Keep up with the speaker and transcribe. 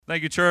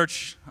Thank you,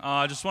 church.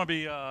 I just want to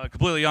be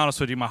completely honest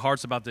with you. My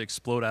heart's about to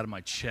explode out of my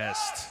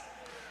chest.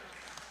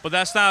 But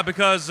that's not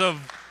because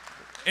of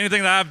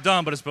anything that I've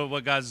done, but it's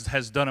what God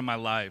has done in my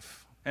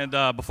life. And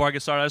before I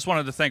get started, I just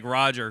wanted to thank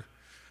Roger.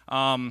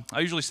 I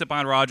usually sit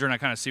behind Roger and I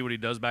kind of see what he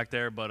does back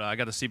there, but I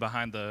got to see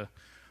behind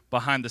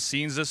the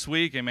scenes this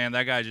week, and man,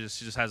 that guy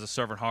just has a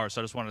servant heart.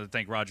 So I just wanted to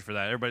thank Roger for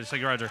that. Everybody,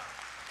 thank you, Roger.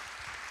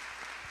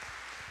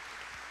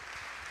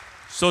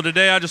 So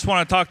today, I just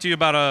want to talk to you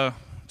about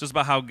just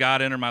about how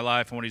God entered my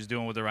life and what He's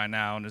doing with it right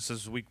now. And this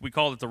is we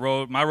call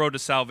it my road to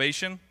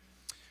salvation,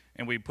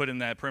 and we put in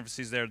that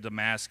parentheses there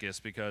Damascus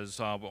because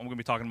I'm going to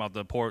be talking about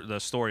the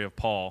story of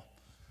Paul.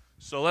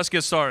 So let's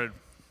get started.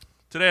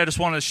 Today, I just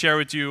wanted to share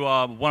with you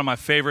one of my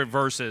favorite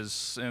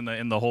verses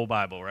in the whole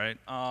Bible, right?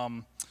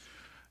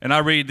 And I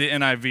read the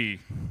NIV.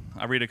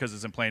 I read it because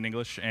it's in plain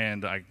English,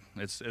 and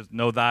it's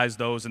no thys,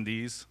 those, and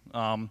these.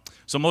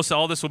 So most of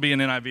all this will be in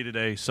NIV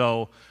today.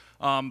 So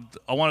I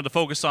wanted to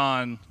focus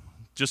on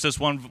just this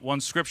one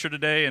scripture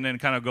today, and then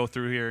kind of go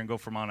through here and go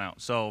from on out.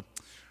 So,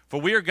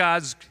 for we are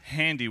God's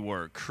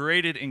handiwork,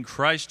 created in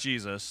Christ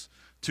Jesus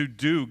to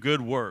do good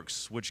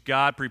works, which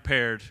God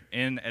prepared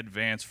in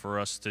advance for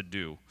us to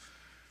do.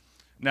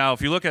 Now,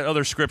 if you look at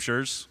other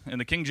scriptures, in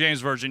the King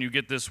James Version, you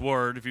get this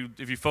word.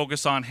 If you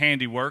focus on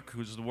handiwork,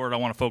 which is the word I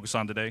want to focus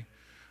on today,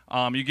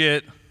 you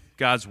get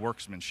God's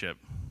workmanship,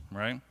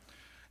 right?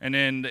 And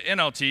in the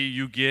NLT,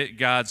 you get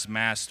God's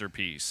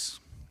masterpiece.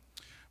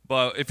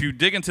 But if you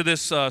dig into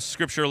this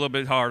scripture a little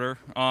bit harder,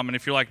 and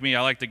if you're like me,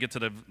 I like to get to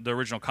the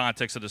original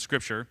context of the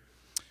scripture,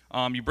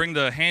 you bring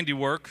the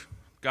handiwork,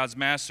 God's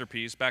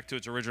masterpiece, back to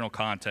its original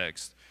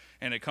context.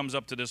 And it comes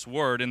up to this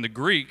word in the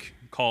Greek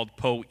called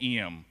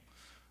poema,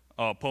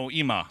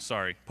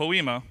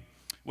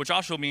 which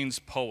also means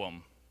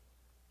poem.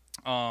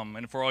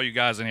 And for all you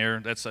guys in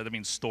here, that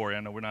means story. I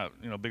know we're not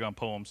big on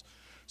poems.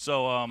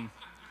 So,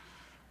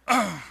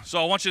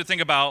 so I want you to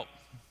think about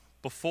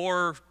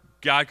before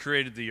God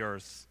created the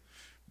earth,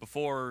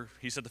 before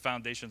He set the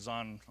foundations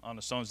on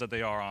the stones that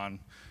they are on,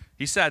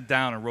 He sat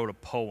down and wrote a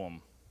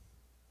poem,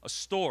 a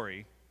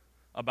story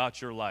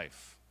about your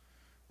life,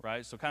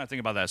 right? So kind of think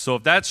about that. So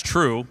if that's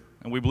true,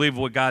 and we believe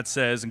what God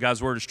says and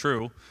God's word is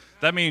true,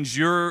 that means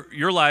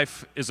your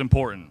life is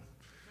important.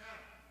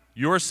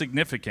 You're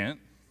significant,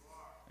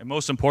 and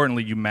most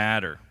importantly, you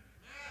matter.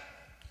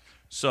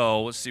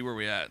 So let's see where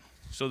we're at.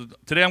 So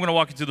today I'm going to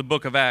walk you through the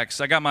book of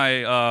Acts. I got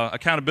my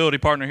accountability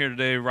partner here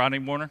today, Rodney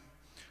Warner.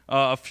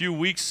 A few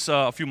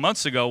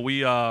months ago, we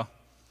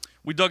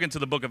dug into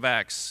the book of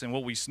Acts, and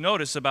what we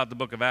noticed about the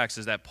book of Acts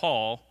is that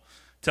Paul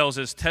tells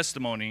his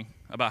testimony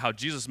about how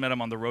Jesus met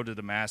him on the road to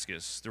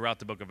Damascus throughout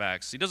the book of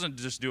Acts. He doesn't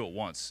just do it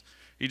once.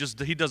 He does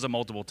it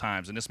multiple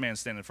times, and this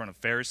man's standing in front of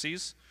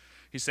Pharisees.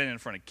 He's standing in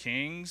front of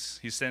kings.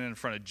 He's standing in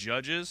front of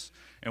judges.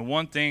 And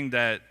one thing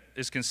that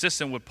is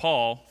consistent with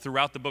Paul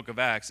throughout the book of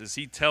Acts is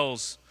he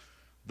tells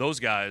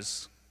those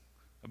guys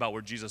about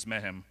where Jesus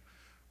met him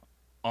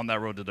on that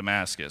road to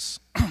Damascus.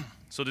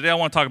 So today I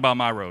want to talk about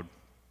my road.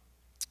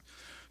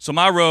 So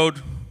my road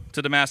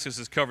to Damascus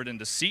is covered in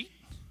deceit,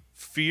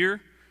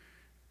 fear,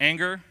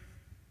 anger,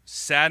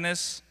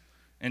 sadness,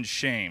 and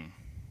shame.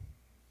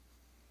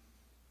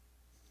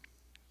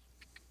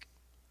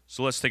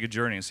 So let's take a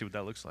journey and see what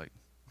that looks like.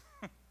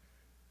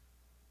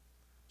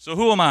 So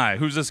who am I?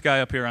 Who's this guy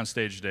up here on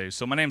stage today?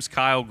 So my name's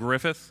Kyle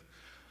Griffith.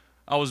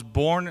 I was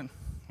born,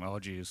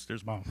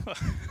 there's Mom.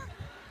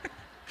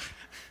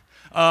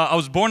 I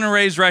was born and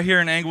raised right here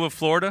in Englewood,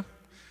 Florida.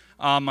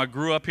 I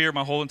grew up here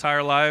my whole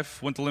entire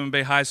life. Went to Lemon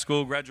Bay High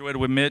School, graduated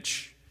with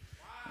Mitch.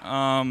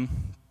 Hold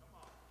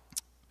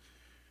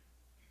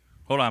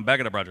on, back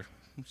it up, Roger.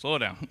 Slow it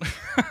down.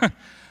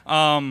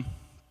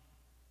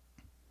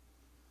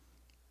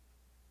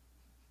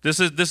 This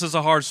is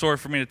a hard story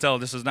for me to tell.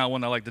 This is not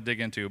one I like to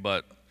dig into,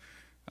 but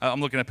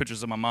I'm looking at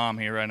pictures of my mom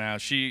here right now.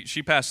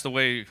 She passed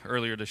away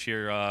earlier this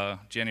year,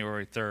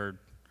 January 3rd,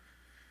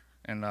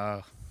 and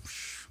all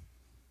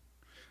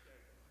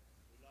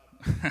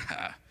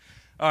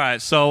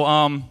right,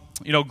 so,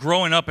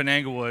 growing up in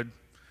Englewood,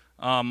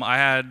 I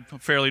had a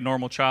fairly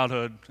normal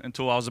childhood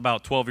until I was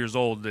about 12 years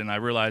old, and I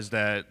realized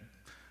that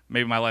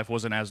maybe my life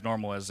wasn't as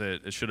normal as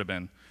it should have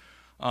been.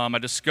 I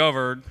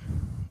discovered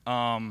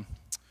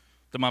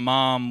that my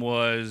mom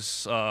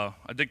was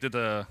addicted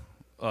to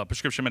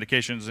prescription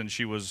medications, and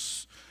she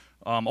was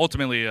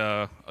ultimately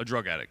a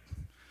drug addict.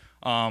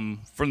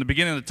 From the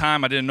beginning of the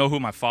time, I didn't know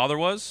who my father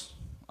was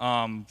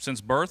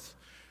since birth,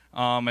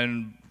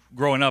 and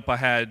growing up, I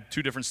had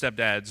two different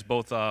stepdads,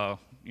 both,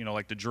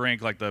 like to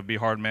drink, like to be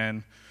hard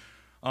men.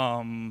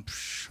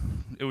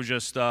 It was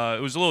just,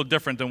 it was a little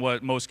different than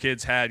what most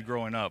kids had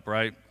growing up,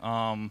 right?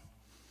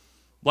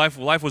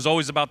 Life was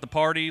always about the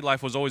party.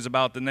 Life was always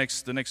about the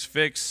next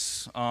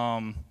fix.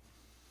 And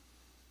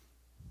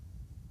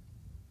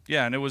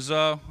it was,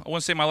 I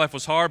wouldn't say my life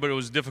was hard, but it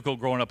was difficult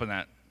growing up in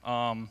that.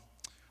 I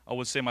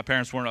would say my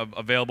parents weren't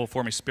available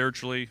for me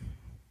spiritually.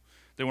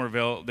 They weren't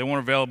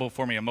available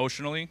for me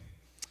emotionally.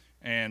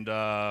 And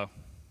they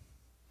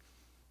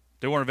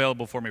weren't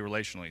available for me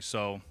relationally.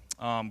 So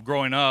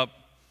growing up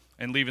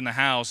and leaving the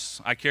house,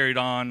 I carried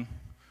on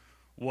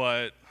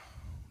what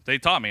they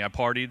taught me. I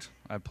partied.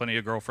 I had plenty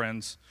of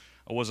girlfriends.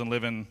 I wasn't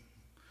living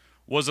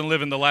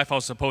the life I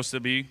was supposed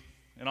to be.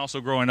 And also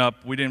growing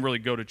up, we didn't really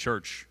go to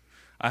church.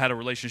 I had a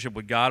relationship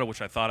with God,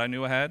 which I thought I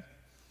knew I had.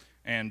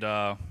 And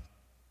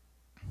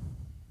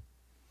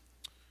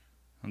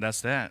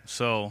that's that.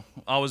 So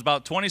I was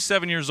about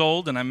 27 years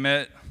old, and I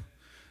met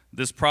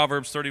this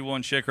Proverbs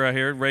 31 chick right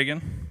here,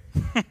 Reagan.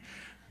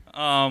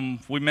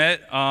 We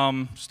met,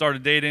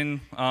 started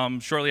dating.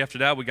 Shortly after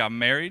that, we got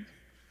married.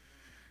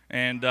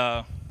 And,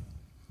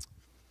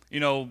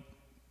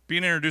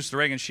 being introduced to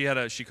Reagan, she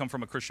come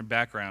from a Christian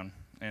background.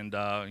 And,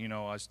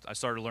 I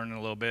started learning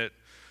a little bit.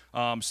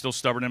 Still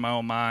stubborn in my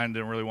own mind,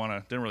 didn't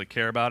really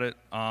care about it.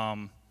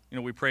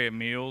 We pray at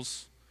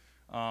meals.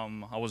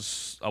 I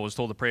was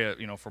told to pray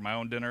at, for my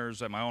own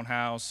dinners at my own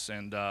house,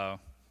 and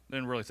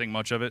didn't really think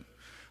much of it.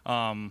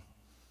 At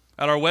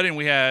our wedding,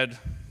 we had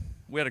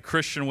a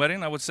Christian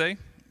wedding, I would say.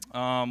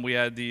 We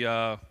had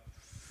the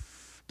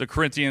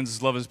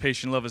Corinthians, love is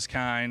patient, love is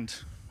kind,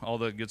 all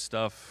the good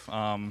stuff.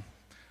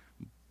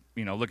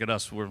 Look at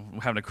us, we're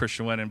having a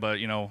Christian wedding, but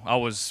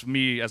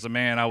me as a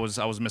man, I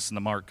was missing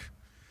the mark.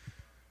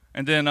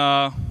 And then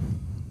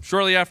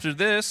shortly after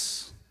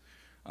this,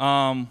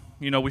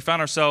 we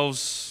found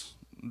ourselves,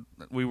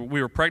 we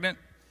were pregnant,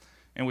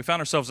 and we found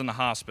ourselves in the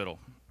hospital.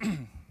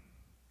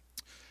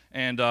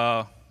 And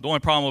the only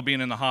problem with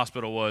being in the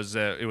hospital was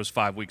that it was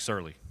 5 weeks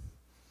early.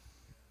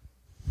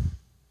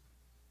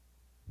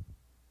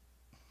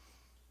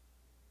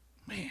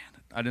 Man,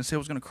 I didn't say I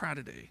was going to cry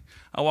today.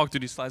 I walked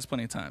through these slides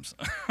plenty of times.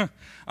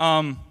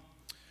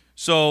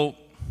 So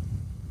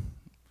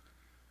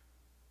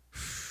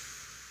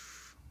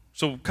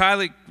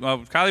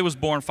Kylie was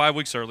born 5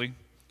 weeks early,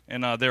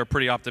 and they were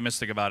pretty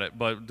optimistic about it.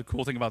 But the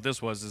cool thing about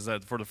this is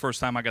that for the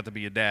first time I got to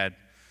be a dad,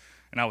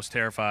 and I was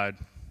terrified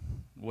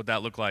what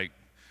that looked like.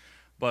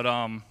 But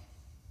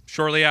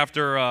shortly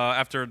after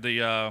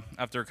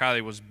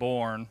Kylie was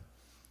born,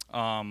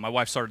 my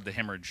wife started to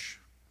hemorrhage,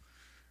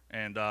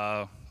 and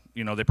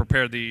they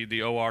prepared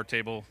the OR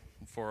table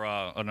for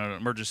an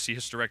emergency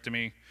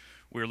hysterectomy.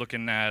 We were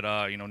looking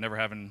at never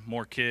having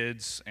more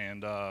kids,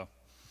 and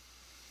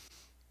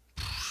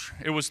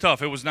it was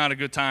tough. It was not a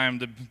good time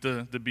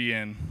to be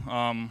in.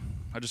 I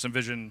just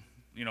envisioned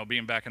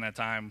being back in that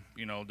time.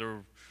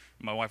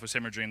 My wife was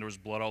hemorrhaging. There was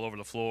blood all over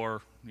the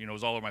floor. It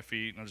was all over my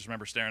feet. And I just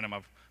remember staring at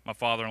my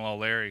father-in-law,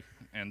 Larry,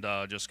 and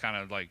just kind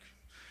of like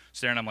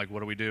staring at him like, what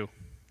do we do?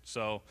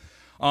 So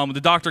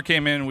the doctor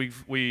came in.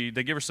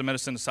 They gave her some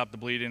medicine to stop the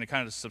bleeding. It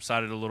kind of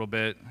subsided a little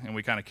bit, and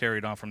we kind of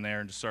carried on from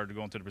there and just started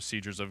going through the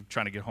procedures of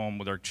trying to get home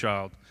with our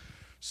child.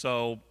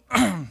 So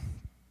 3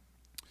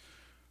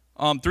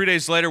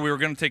 days later, we were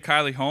going to take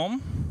Kylie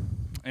home,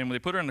 and they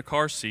put her in the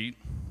car seat,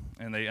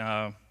 and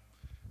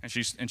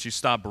she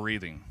stopped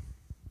breathing.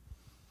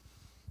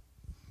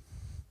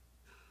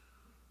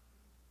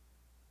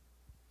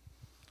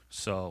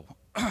 So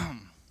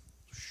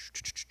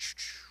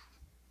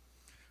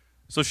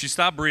she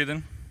stopped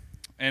breathing,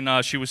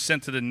 and she was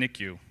sent to the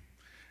NICU,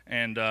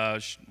 and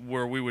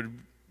where we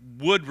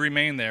would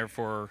remain there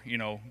for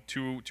 2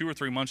 or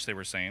 3 months, they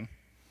were saying.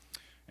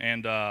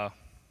 And the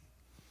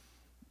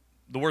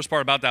worst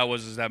part about that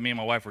is that me and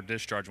my wife were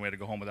discharged, and we had to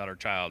go home without our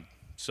child.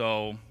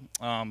 So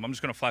I'm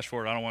just going to flash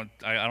forward. I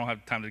don't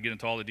have time to get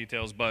into all the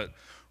details, but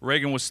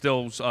Reagan was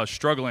still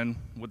struggling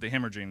with the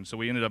hemorrhaging, so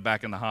we ended up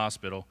back in the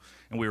hospital,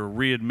 and we were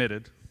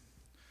readmitted.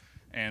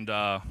 And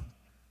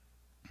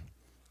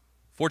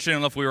fortunate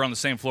enough, we were on the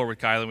same floor with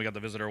Kylie, and we got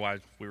to visit her while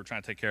we were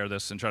trying to take care of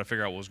this and try to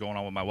figure out what was going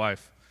on with my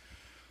wife.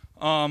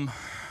 And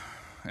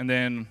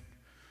then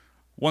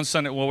one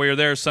Sunday, while we were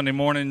there Sunday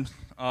morning,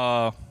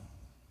 I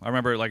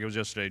remember it like it was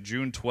yesterday,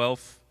 June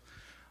 12th,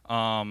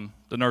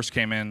 the nurse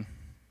came in,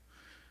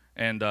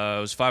 and it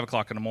was 5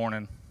 o'clock in the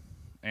morning,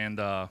 and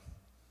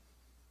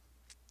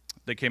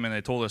they came in and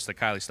they told us that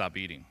Kylie stopped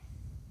eating,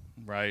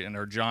 right? And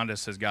her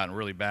jaundice has gotten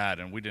really bad,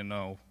 and we didn't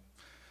know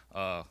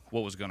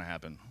what was going to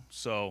happen.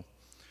 So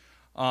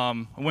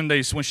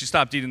when she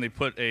stopped eating, they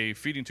put a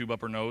feeding tube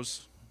up her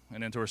nose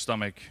and into her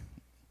stomach,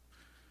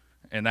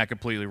 and that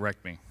completely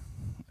wrecked me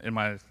in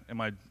my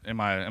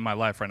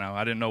life right now.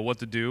 I didn't know what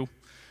to do,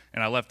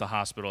 and I left the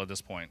hospital at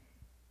this point.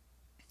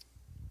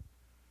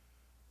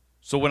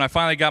 So when I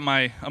finally got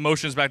my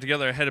emotions back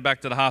together, I headed back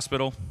to the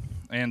hospital,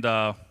 and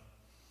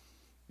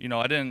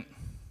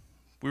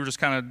we were just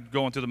kind of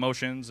going through the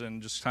motions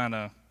and just kind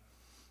of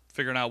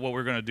figuring out what we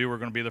were going to do. We were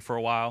going to be there for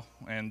a while,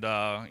 and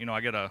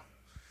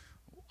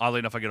oddly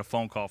enough, I get a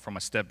phone call from my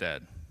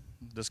stepdad.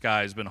 This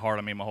guy has been hard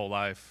on me my whole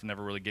life,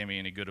 never really gave me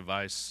any good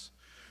advice,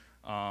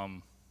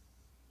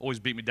 always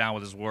beat me down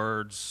with his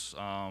words,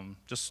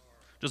 just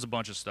a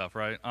bunch of stuff,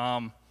 right?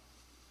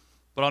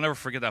 But I'll never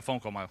forget that phone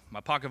call.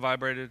 My pocket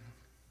vibrated,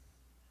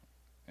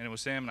 and it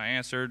was him, and I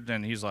answered,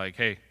 and he's like,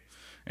 hey,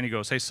 and he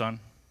goes, hey, son.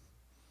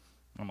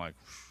 I'm like,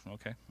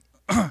 okay.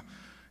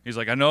 He's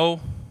like, I know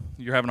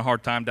you're having a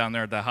hard time down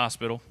there at that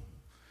hospital,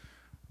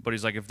 but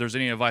he's like, if there's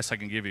any advice I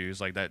can give you,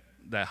 he's like,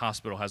 that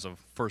hospital has a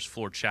first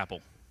floor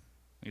chapel.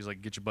 He's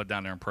like, get your butt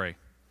down there and pray.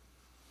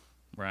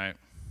 right?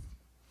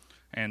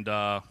 And,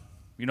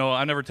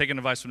 I've never taken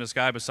advice from this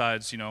guy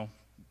besides,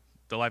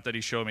 the life that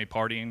he showed me,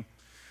 partying,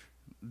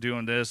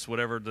 doing this,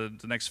 whatever the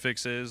next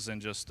fix is,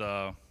 and just,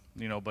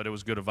 but it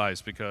was good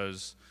advice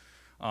because,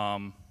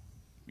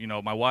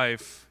 my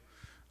wife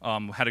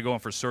had to go in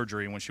for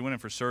surgery. And when she went in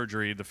for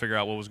surgery to figure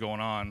out what was going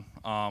on,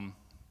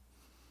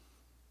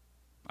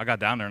 I got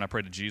down there and I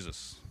prayed to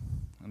Jesus.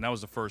 And that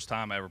was the first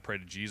time I ever prayed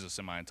to Jesus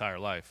in my entire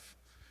life,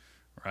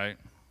 right?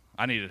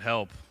 I needed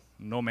help.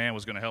 No man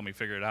was going to help me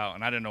figure it out.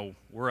 And I didn't know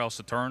where else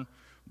to turn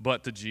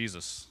but to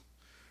Jesus.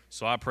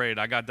 So I prayed.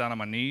 I got down on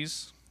my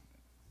knees.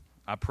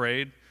 I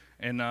prayed.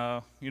 And,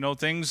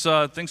 things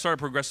started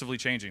progressively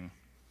changing.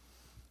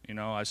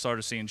 I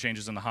started seeing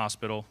changes in the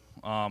hospital.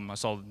 I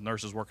saw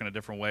nurses working a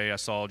different way. I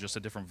saw just a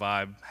different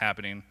vibe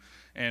happening.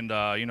 And,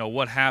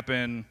 what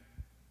happened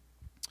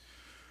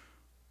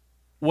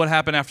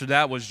after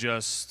that was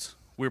just,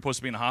 we were supposed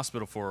to be in the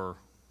hospital for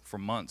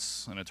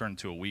months, and it turned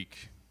into a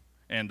week.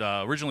 And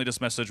originally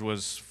this message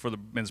was for the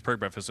men's prayer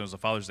breakfast. It was a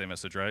Father's Day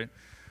message, right?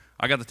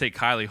 I got to take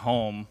Kylie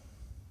home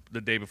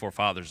the day before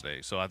Father's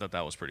Day, so I thought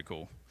that was pretty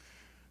cool.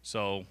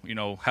 So,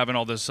 having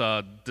all this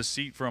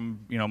deceit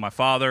from, my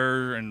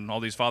father and all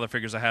these father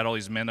figures I had, all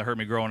these men that hurt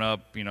me growing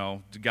up,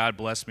 God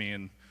blessed me.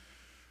 And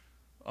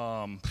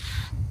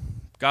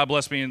God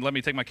blessed me and let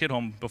me take my kid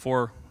home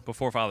before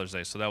Father's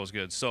Day, so that was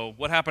good. So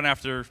what happened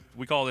after,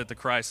 we called it the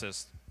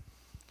crisis.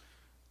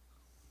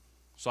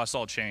 So I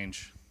saw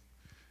change.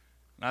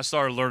 And I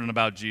started learning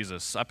about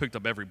Jesus. I picked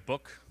up every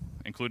book,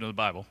 including the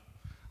Bible.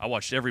 I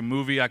watched every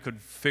movie I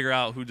could figure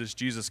out who this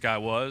Jesus guy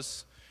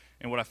was.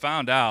 And what I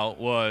found out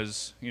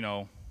was,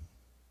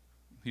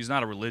 he's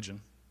not a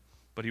religion,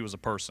 but he was a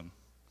person.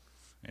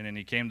 And then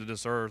he came to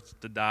this earth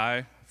to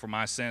die for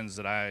my sins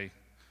that I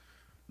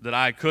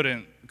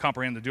couldn't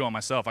comprehend to do on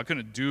myself. I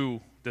couldn't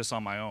do this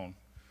on my own.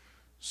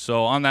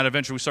 So on that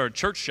adventure, we started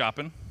church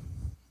shopping,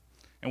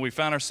 and we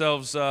found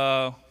ourselves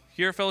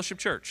here at Fellowship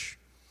Church.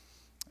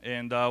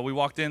 And we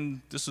walked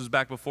in. This was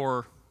back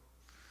before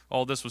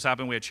all this was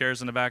happening. We had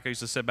chairs in the back. I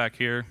used to sit back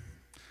here.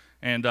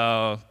 And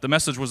the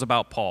message was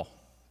about Paul.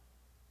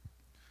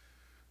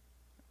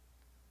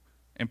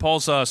 And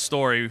Paul's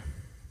story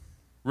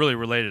really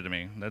related to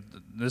me.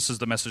 This is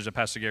the message that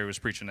Pastor Gary was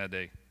preaching that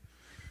day.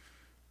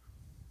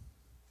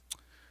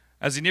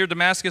 As he neared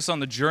Damascus on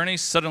the journey,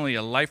 suddenly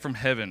a light from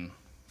heaven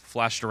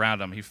flashed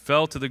around him. He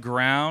fell to the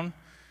ground,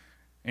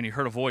 and he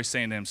heard a voice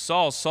saying to him,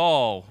 "Saul,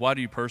 Saul, why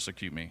do you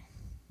persecute me?"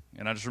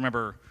 And I just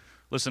remember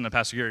listening to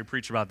Pastor Gary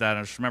preach about that, and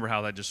I just remember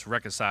how that just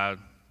reconciled.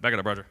 Back it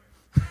up, brother.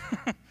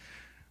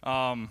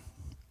 I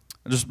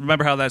just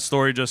remember how that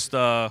story just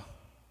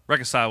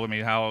reconciled with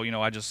me, how,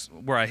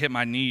 where I hit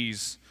my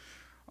knees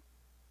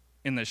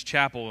in this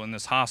chapel, in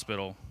this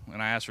hospital,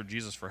 and I asked for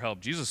Jesus for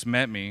help. Jesus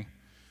met me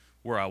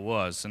where I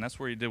was, and that's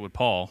where he did with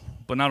Paul.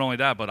 But not only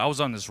that, but I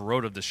was on this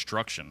road of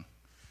destruction,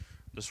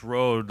 this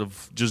road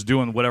of just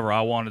doing whatever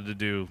I wanted to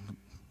do,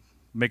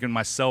 making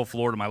myself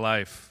Lord of my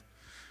life.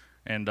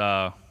 And,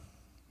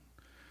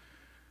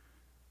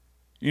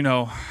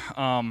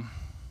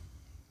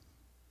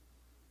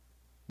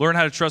 learn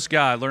how to trust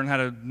God, learn how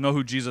to know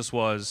who Jesus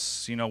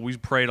was. We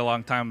prayed a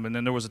long time, and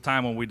then there was a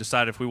time when we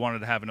decided if we wanted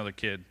to have another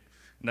kid.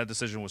 And that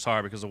decision was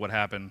hard because of what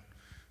happened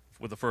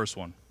with the first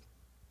one.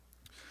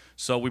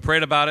 So we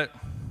prayed about it.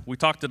 We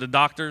talked to the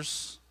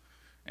doctors,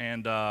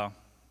 and,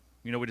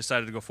 we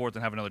decided to go forth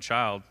and have another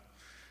child.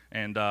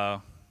 And,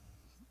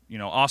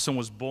 Austin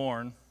was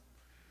born.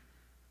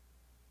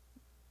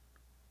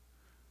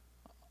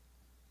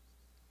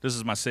 This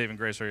is my saving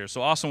grace right here.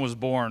 So Austin was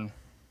born,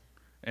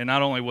 and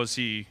not only was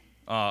he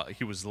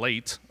was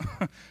late.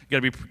 You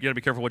gotta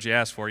be careful what you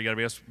ask for. You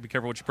gotta be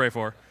careful what you pray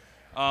for.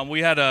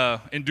 We had to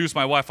induce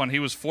my wife on. He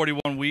was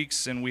 41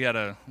 weeks, and we had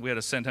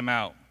to send him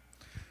out.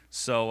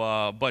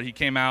 So, but he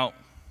came out.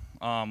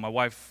 My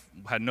wife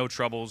had no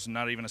troubles,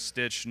 not even a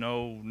stitch,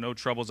 no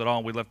troubles at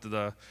all. We left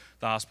the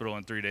hospital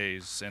in 3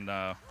 days. And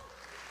now,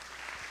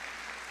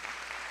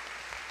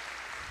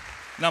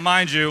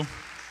 mind you,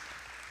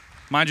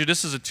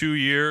 this is a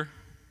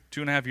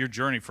 2.5 year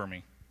journey for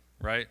me,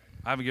 right?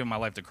 I haven't given my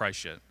life to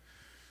Christ yet.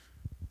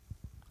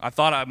 I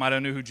thought I might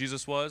have knew who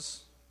Jesus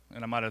was,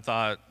 and I might have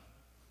thought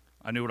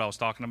I knew what I was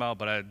talking about,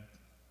 but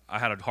I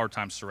had a hard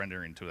time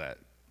surrendering to that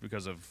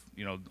because of,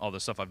 all the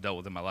stuff I've dealt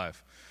with in my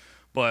life.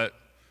 But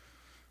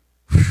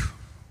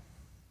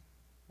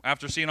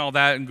after seeing all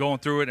that and going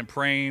through it and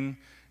praying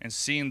and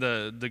seeing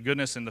the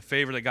goodness and the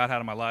favor that God had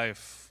in my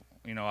life,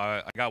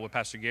 I got with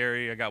Pastor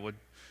Gary, I got with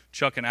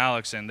Chuck and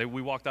Alex, and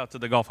we walked out to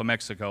the Gulf of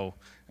Mexico,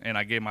 and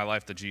I gave my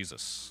life to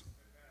Jesus.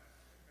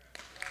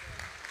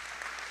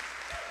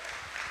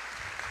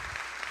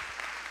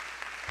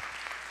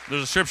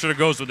 There's a scripture that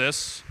goes with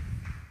this.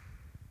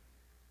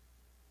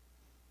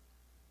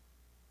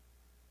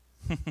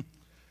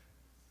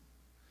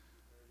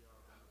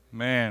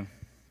 Man,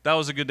 that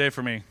was a good day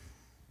for me.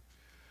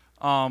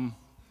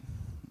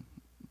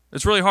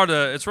 It's really hard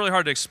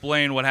to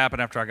explain what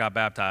happened after I got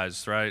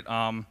baptized, right?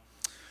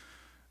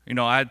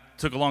 It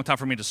took a long time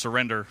for me to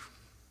surrender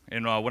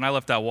And when I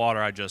left that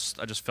water, I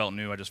just felt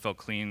new. I just felt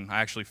clean.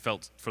 I actually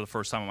felt for the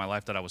first time in my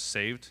life that I was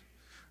saved,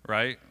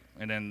 right?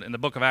 And then in the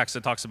book of Acts,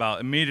 it talks about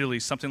immediately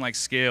something like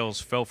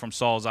scales fell from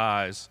Saul's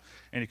eyes,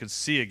 and he could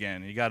see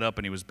again. He got up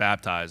and he was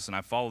baptized. And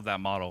I followed that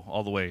model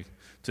all the way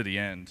to the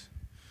end.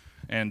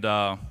 And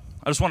I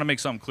just want to make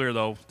something clear,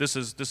 though. This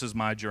is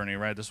my journey,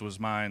 right? This was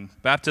mine.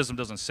 Baptism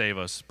doesn't save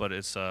us, but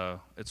it's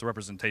a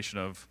representation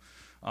of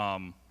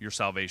your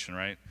salvation,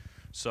 right?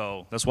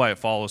 So that's why it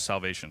follows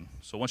salvation.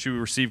 So once you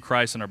receive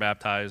Christ and are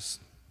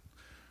baptized,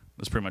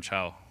 that's pretty much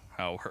how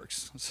it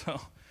works. So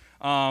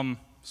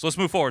let's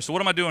move forward. So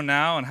what am I doing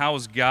now, and how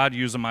is God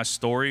using my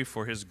story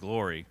for his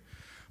glory?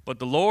 But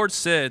the Lord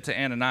said to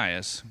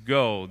Ananias,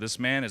 "Go, this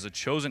man is a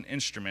chosen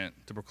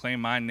instrument to proclaim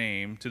my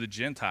name to the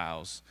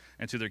Gentiles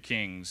and to their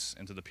kings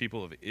and to the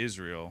people of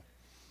Israel."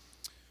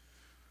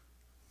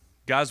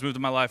 God's moved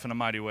in my life in a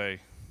mighty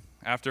way.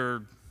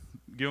 After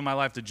giving my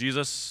life to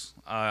Jesus,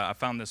 I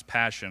found this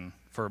passion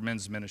for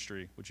men's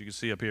ministry, which you can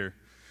see up here.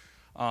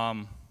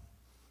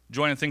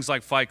 Joining things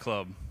like Fight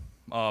Club,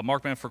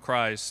 Markman for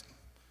Christ,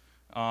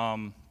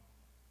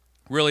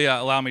 really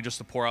allowed me just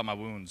to pour out my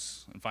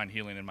wounds and find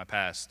healing in my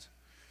past.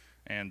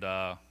 And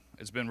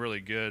it's been really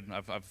good.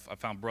 I've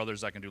found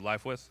brothers I can do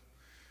life with.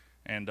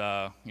 And,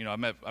 I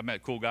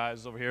met cool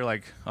guys over here,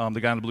 like the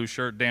guy in the blue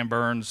shirt, Dan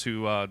Burns,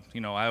 who, I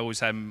always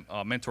had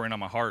mentoring on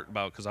my heart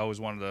about, because I always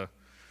wanted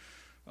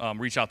to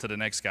reach out to the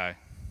next guy.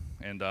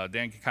 And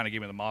Dan kind of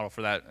gave me the model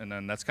for that. And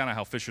then that's kind of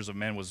how Fishers of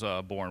Men was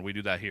born. We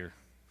do that here.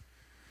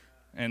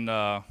 And,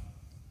 man,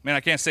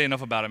 I can't say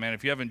enough about it, man.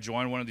 If you haven't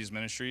joined one of these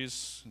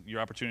ministries,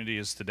 your opportunity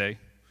is today.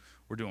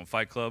 We're doing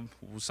Fight Club.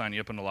 We'll sign you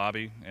up in the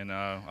lobby. And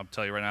I'll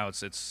tell you right now,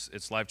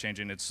 it's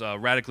life-changing. It's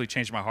radically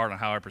changed my heart on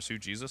how I pursue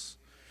Jesus.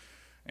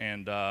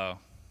 And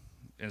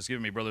it's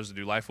given me brothers to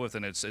do life with,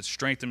 and it's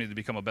strengthened me to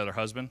become a better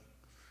husband,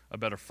 a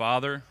better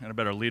father, and a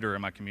better leader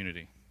in my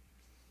community.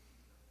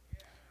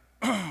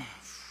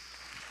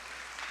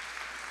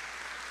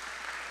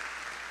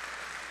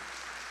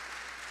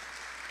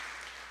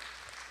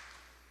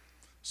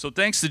 So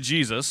thanks to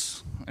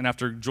Jesus, and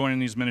after joining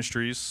these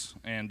ministries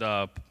and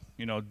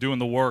doing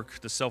the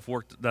work, the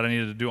self-work that I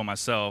needed to do on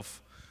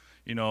myself,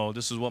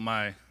 this is what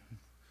my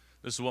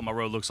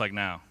road looks like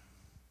now.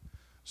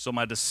 So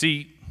my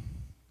deceit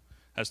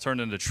has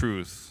turned into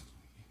truth.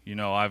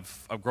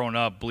 I've grown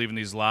up believing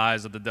these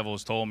lies that the devil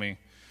has told me,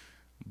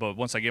 but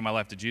once I gave my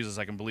life to Jesus,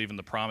 I can believe in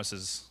the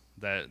promises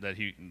I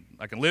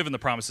can live in the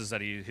promises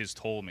that he has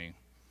told me.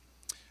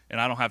 And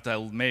I don't have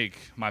to make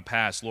my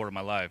past Lord of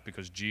my life,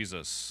 because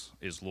Jesus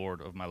is Lord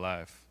of my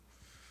life.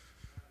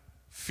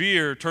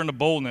 Fear turned to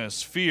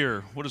boldness.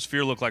 Fear, what does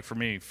fear look like for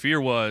me?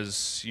 Fear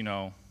was,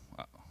 am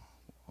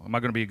I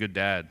going to be a good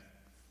dad?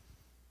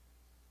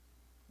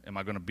 Am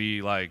I going to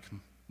be like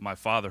my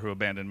father who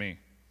abandoned me?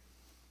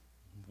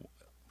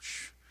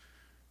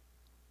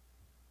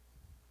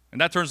 And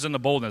that turns into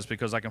boldness,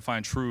 because I can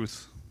find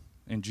truth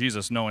in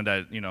Jesus, knowing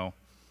that,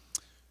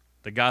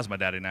 that God's my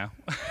daddy now.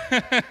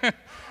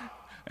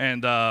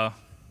 And so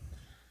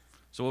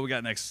what we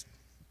got next?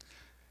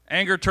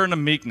 Anger turned to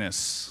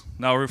meekness.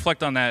 Now I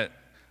reflect on that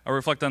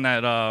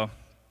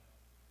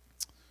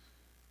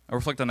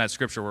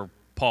scripture where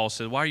Paul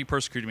said, "Why are you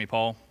persecuting me,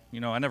 Paul?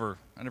 I never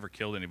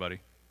killed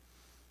anybody,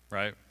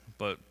 right?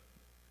 But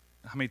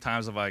how many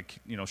times have I,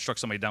 struck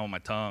somebody down with my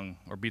tongue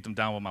or beat them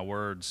down with my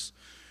words,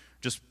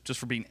 just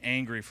for being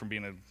angry from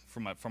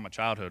my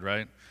childhood,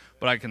 right?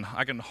 But I can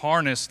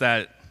harness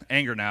that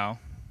anger now,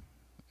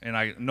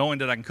 and knowing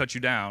that I can cut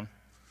you down,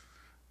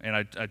 and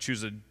I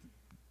choose to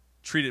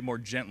treat it more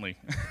gently,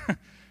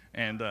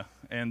 and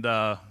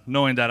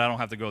knowing that I don't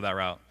have to go that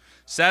route.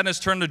 Sadness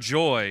turned to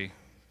joy.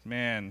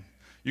 Man,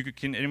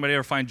 can anybody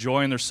ever find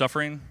joy in their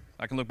suffering?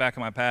 I can look back at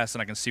my past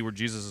and I can see where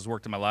Jesus has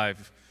worked in my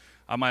life.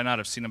 I might not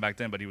have seen him back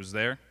then, but he was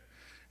there.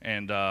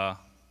 And, I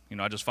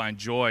just find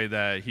joy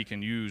that he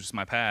can use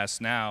my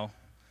past now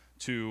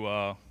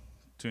to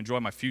enjoy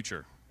my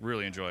future,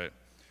 really enjoy it.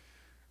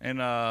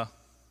 And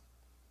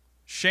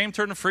shame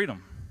turned to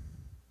freedom.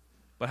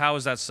 But how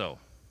is that so?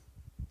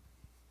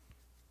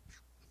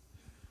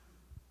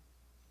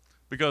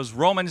 Because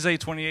Romans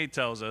 8:28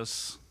 tells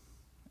us,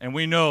 and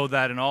we know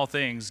that in all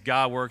things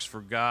God works for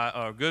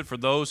good for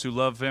those who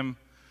love him,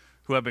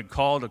 who have been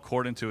called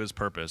according to his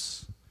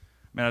purpose.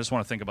 Man, I just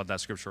want to think about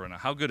that scripture right now.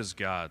 How good is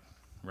God,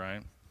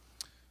 right?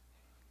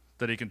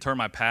 That he can turn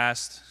my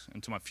past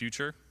into my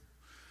future,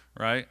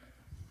 right?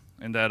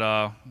 And that,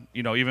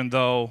 even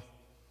though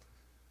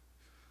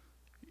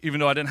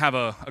I didn't have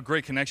a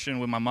great connection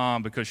with my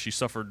mom because she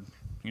suffered,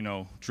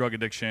 drug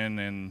addiction,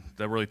 and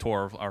that really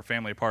tore our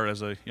family apart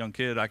as a young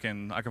kid, I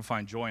can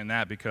find joy in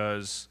that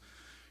because,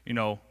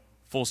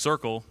 full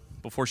circle,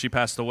 before she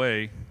passed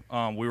away,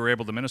 we were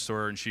able to minister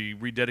her, and she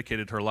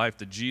rededicated her life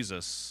to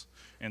Jesus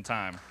in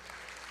time.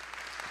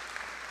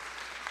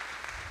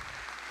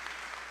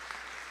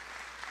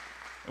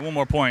 And one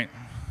more point.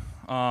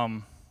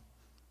 How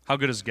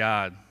good is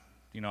God?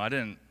 I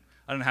didn't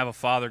have a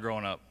father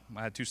growing up.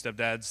 I had two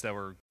stepdads that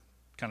were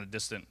kind of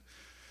distant.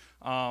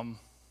 But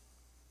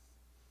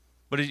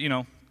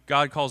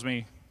God calls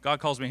me God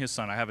calls me his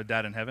son. I have a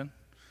dad in heaven.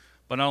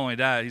 But not only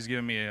that, he's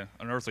given me an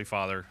earthly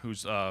father who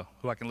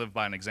I can live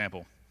by an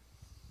example.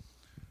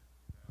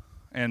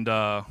 And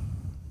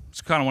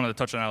just kind of wanted to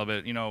touch on that a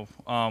little bit.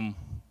 I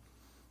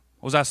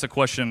was asked a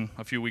question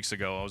a few weeks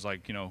ago. I was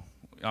like,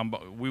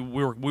 we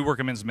work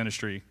in men's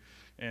ministry,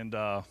 and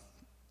I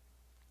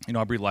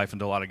breathe life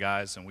into a lot of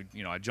guys, and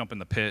I jump in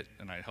the pit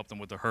and I help them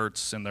with their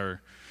hurts and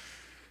their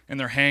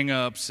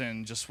hang-ups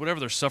and just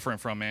whatever they're suffering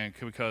from, man.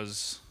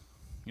 Because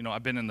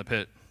I've been in the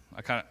pit.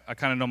 I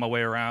kind of know my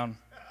way around,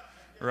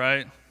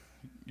 right?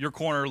 Your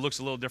corner looks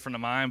a little different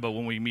than mine, but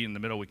when we meet in the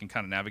middle, we can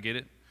kind of navigate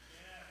it,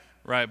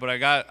 right? But I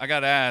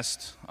got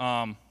asked,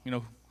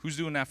 who's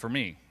doing that for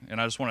me?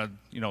 And I just want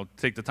to,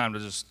 take the time to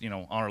just,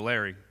 honor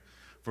Larry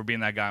for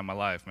being that guy in my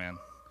life, man.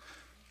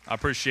 I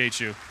appreciate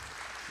you.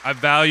 I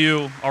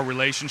value our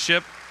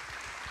relationship.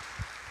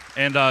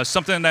 And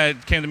something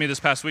that came to me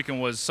this past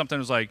weekend was something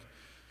that was like,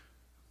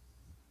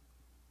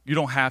 you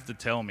don't have to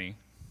tell me,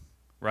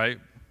 right?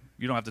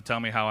 You don't have to tell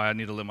me how I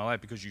need to live my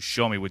life because you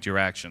show me with your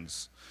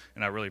actions.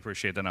 And I really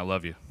appreciate that, and I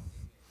love you.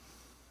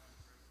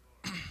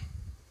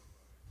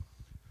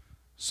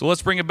 So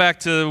let's bring it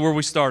back to where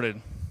we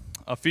started.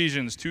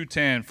 Ephesians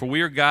 2:10, for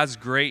we are God's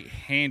great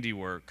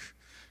handiwork,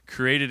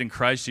 created in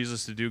Christ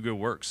Jesus to do good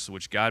works,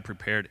 which God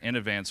prepared in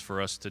advance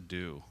for us to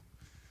do.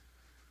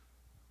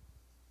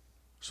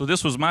 So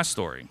this was my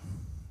story.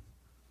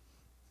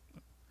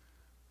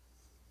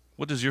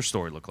 What does your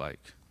story look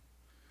like?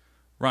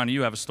 Ronnie,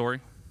 you have a story.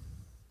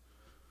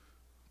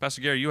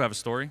 Pastor Gary, you have a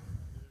story.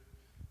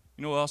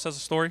 You know who else has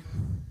a story?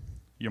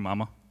 Your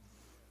mama.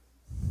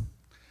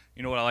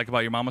 You know what I like about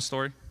your mama's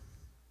story?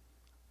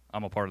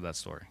 I'm a part of that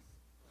story.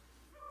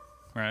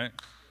 Right?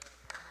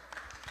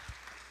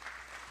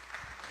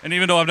 And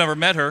even though I've never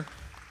met her,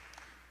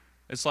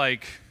 it's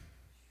like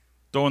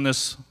throwing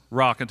this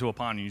rock into a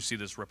pond and you see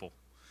this ripple.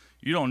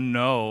 You don't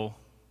know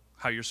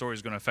how your story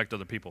is going to affect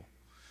other people,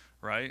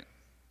 right?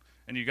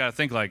 And you got to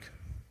think like,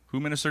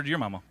 who ministered to your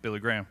mama? Billy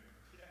Graham.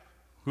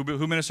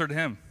 Who ministered to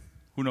him?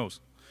 Who knows?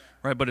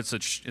 Right? But it's a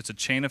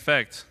chain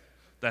effect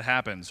that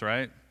happens,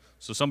 right?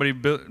 So somebody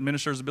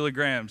ministers to Billy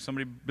Graham.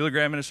 Billy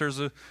Graham ministers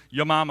to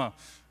your mama.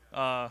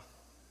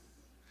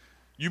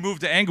 You move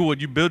to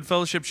Englewood. You build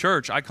Fellowship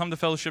Church. I come to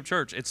Fellowship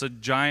Church. It's a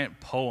giant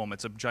poem.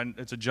 It's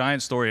a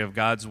giant story of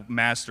God's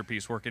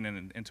masterpiece working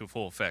into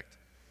full effect.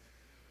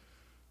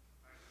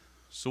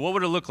 So what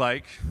would it look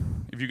like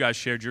if you guys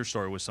shared your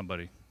story with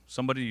somebody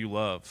you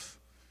love?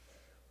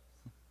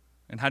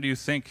 And how do you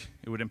think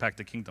it would impact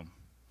the kingdom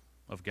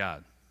of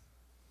God?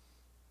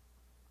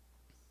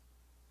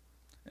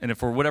 And if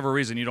for whatever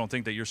reason you don't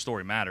think that your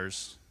story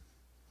matters,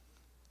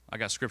 I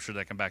got scripture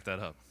that can back that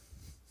up.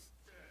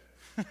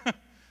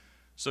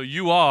 So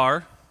you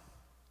are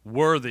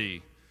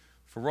worthy.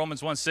 For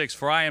Romans 1:6,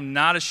 for I am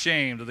not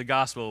ashamed of the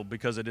gospel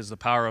because it is the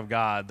power of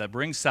God that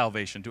brings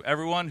salvation to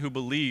everyone who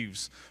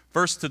believes,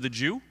 first to the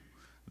Jew,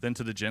 then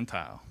to the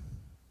Gentile.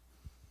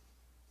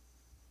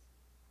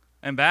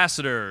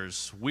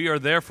 Ambassadors, we are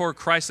therefore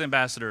Christ's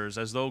ambassadors,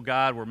 as though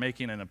God were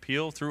making an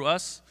appeal through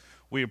us.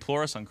 We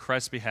implore us on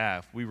Christ's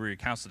behalf. We were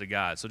counsel to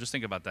God. So just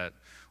think about that.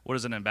 What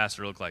does an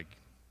ambassador look like?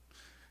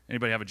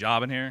 Anybody have a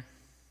job in here?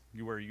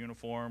 You wear a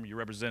uniform. You're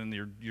representing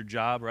your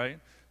job, right?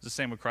 It's the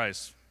same with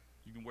Christ.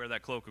 You can wear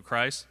that cloak of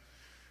Christ,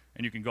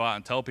 and you can go out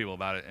and tell people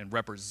about it and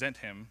represent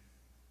him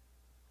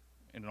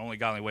in an only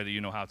godly way that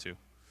you know how to.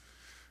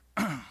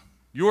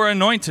 You are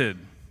anointed.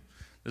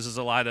 This is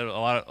a lie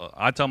that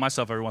I tell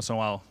myself every once in a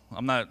while.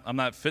 I'm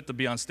not fit to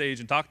be on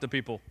stage and talk to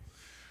people.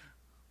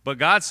 But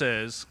God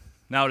says,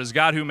 now it is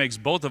God who makes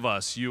both of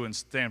us, you and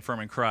stand firm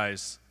in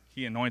Christ.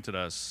 He anointed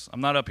us.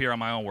 I'm not up here on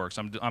my own works.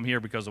 I'm here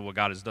because of what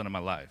God has done in my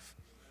life.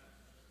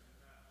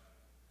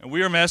 And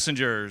we are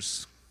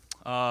messengers.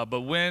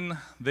 But when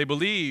they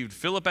believed,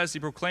 Philip, as he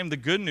proclaimed the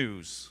good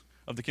news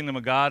of the kingdom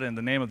of God in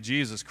the name of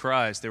Jesus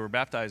Christ, they were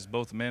baptized,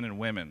 both men and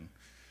women.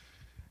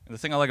 And the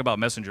thing I like about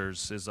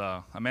messengers is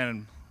a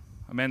man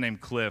named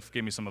Cliff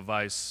gave me some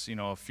advice,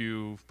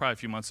 probably a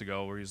few months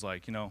ago, where he's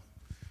like, I'm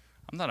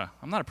not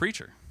a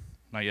preacher,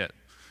 not yet,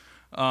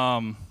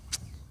 but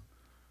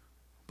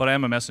I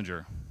am a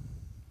messenger.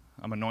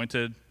 I'm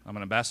anointed. I'm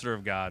an ambassador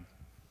of God,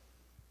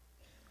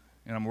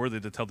 and I'm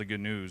worthy to tell the good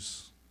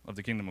news of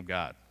the kingdom of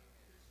God.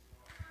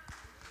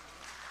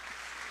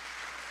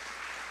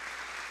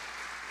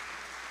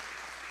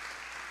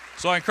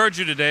 So I encourage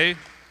you today,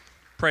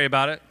 pray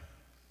about it.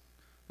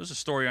 There's a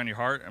story on your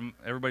heart, and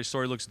everybody's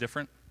story looks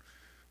different.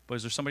 But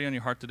is there somebody on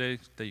your heart today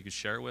that you could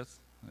share it with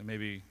and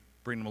maybe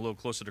bring them a little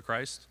closer to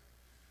Christ?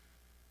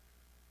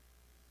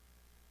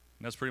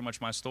 And that's pretty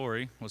much my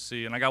story. Let's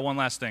see. And I got one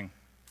last thing.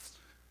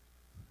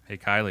 Hey,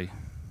 Kylie, you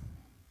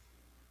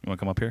want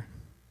to come up here?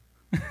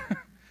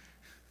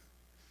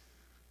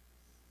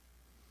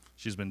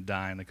 She's been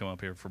dying to come up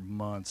here for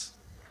months.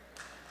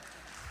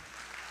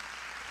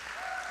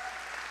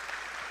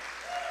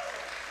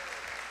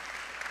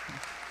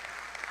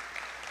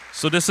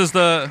 So this is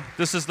the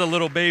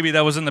little baby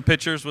that was in the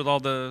pictures with all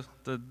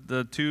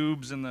the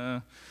tubes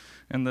and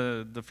and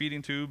the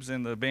feeding tubes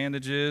and the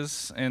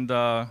bandages. And,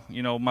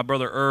 my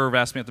brother Irv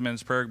asked me at the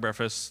men's prayer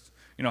breakfast,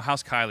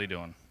 how's Kylie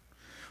doing?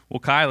 Well,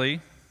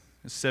 Kylie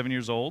is 7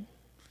 years old.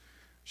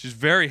 She's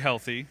very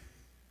healthy,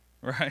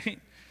 right?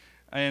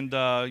 And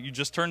you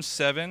just turned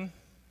 7,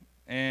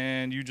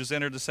 and you just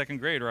entered the 2nd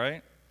grade,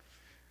 right?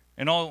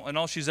 And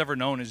all she's ever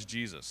known is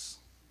Jesus.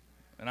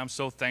 And I'm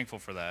so thankful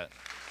for that.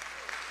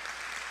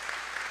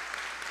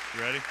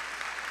 You ready?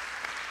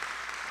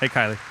 Hey,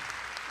 Kylie.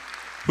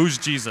 Who's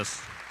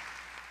Jesus?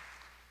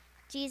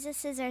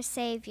 Jesus is our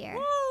Savior.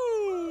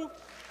 Woo!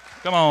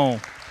 Come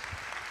on.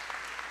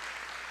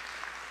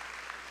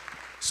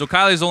 So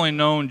Kylie's only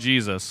known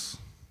Jesus.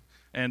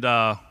 And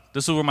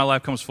this is where my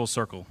life comes full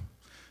circle.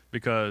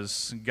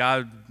 Because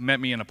God met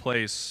me in a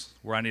place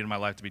where I needed my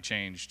life to be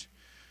changed.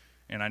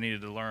 And I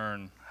needed to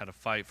learn how to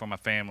fight for my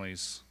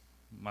families,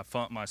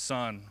 my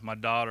son, my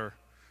daughter,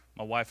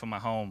 my wife, and my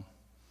home.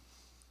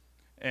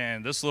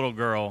 And this little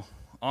girl,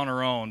 on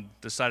her own,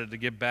 decided to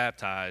get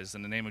baptized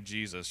in the name of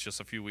Jesus just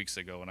a few weeks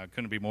ago. And I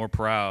couldn't be more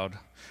proud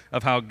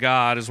of how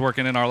God is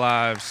working in our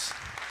lives.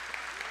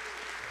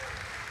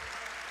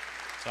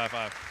 So high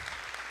five.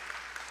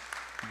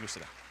 You can go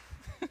sit down.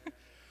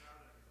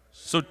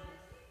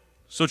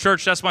 So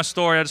church, that's my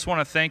story. I just want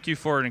to thank you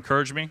for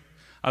encouraging me.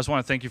 I just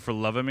want to thank you for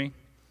loving me.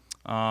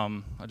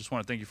 I just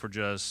want to thank you for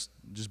just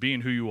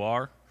being who you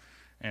are.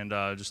 And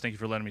just thank you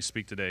for letting me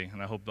speak today.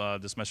 And I hope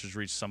this message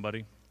reached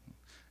somebody.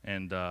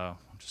 And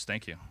just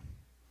thank you.